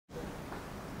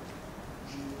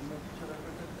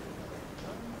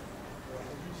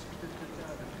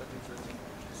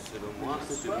Selon moi,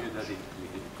 c'est mieux d'aller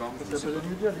quand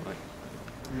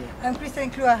I'm Christine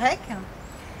Cloarec.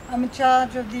 I'm in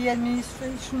charge of the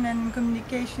administration and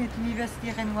communication at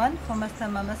University Rennes 1 for Master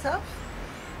Mamaself.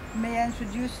 May I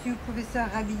introduce you Professor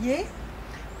Rabillet,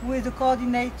 who is the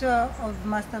coordinator of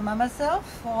Master Mamaself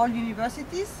for all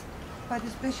universities, but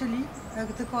especially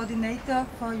the coordinator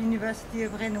for University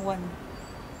of Rennes 1.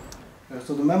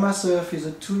 So the Mamaself is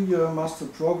a 2-year master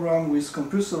program with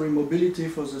compulsory mobility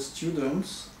for the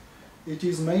students. It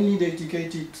is mainly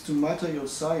dedicated to material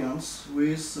science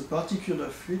with a particular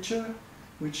feature,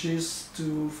 which is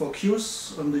to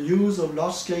focus on the use of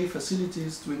large-scale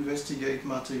facilities to investigate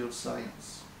material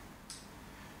science.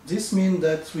 This means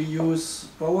that we use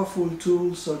powerful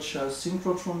tools such as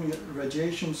synchrotron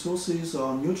radiation sources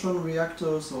or neutron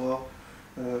reactors or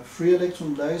free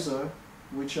electron laser,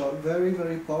 which are very,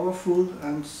 very powerful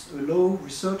and allow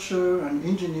researchers and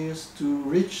engineers to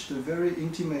reach the very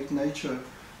intimate nature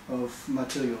of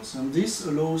materials. And this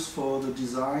allows for the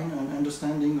design and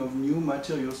understanding of new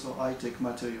materials or high-tech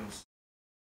materials.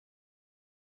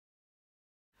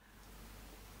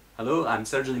 Hello, I'm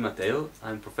Sergio Di Matteo.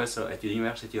 I'm professor at the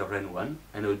University of Rennes 1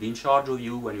 and I will be in charge of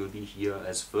you when you will be here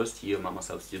as first-year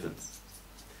Mamaself students.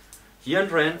 Here in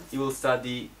Rennes you will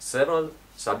study several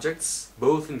subjects,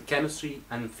 both in chemistry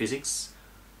and physics,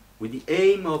 with the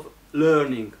aim of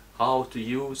learning how to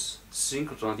use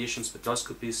synchrotron radiation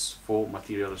spectroscopies for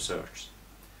material research.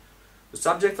 The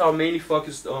subjects are mainly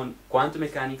focused on quantum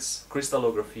mechanics,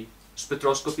 crystallography,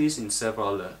 spectroscopies in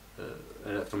several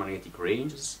electromagnetic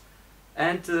ranges,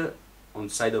 and on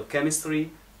the side of chemistry,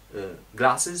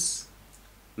 gases,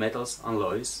 metals,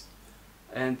 alloys,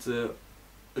 and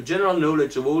a general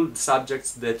knowledge of all the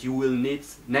subjects that you will need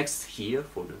next year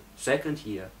for the second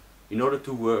year in order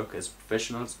to work as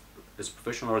professional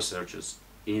researchers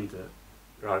in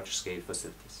the large-scale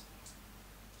facilities.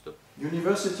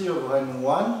 University of Rennes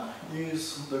 1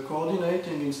 is the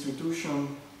coordinating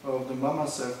institution of the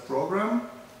Mamaself program,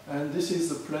 and this is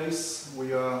the place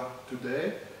we are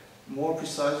today, more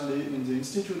precisely in the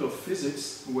Institute of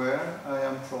Physics, where I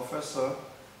am professor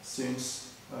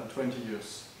since 20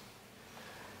 years.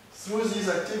 Through these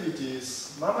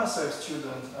activities, Mamaself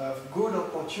students have good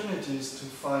opportunities to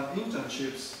find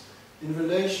internships in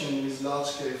relation with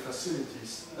large-scale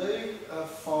facilities. They have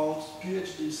found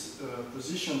PhD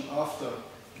position after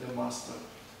their master.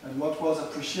 And what was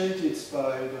appreciated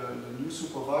by the new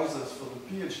supervisors for the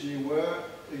PhD were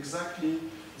exactly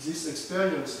this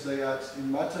experience they had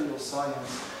in material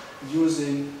science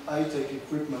using high-tech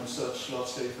equipment such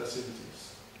large-scale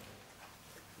facilities.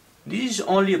 This is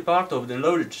only a part of the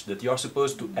knowledge that you are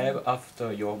supposed to have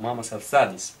after your Mamaself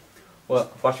studies. Well,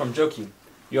 apart from joking,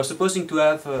 you are supposed to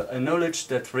have a knowledge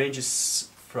that ranges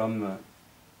from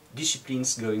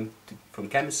disciplines going from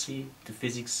chemistry to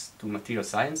physics to material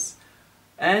science,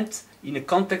 and in a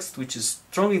context which is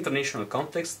a strong international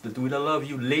context that will allow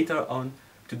you later on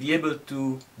to be able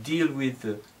to deal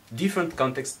with different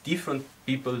contexts, different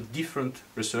people, different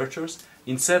researchers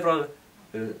in several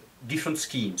different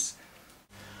schemes.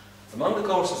 Among the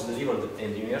courses delivered at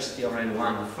the University of Rennes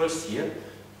 1 the first year,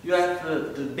 you have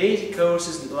the basic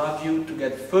courses that allow you to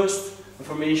get first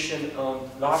information on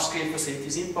large-scale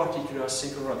facilities, in particular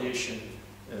synchronous radiation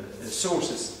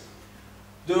sources.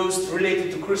 Those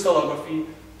related to crystallography,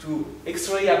 to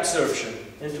X-ray absorption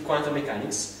and to quantum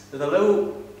mechanics that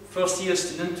allow first-year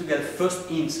students to get a first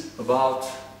hint about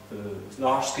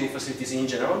large-scale facilities in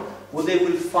general, what they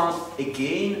will find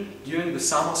again during the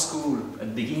summer school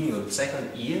at the beginning of the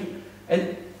second year,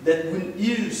 and that will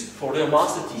use for their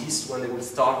master thesis when they will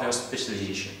start their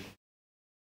specialization.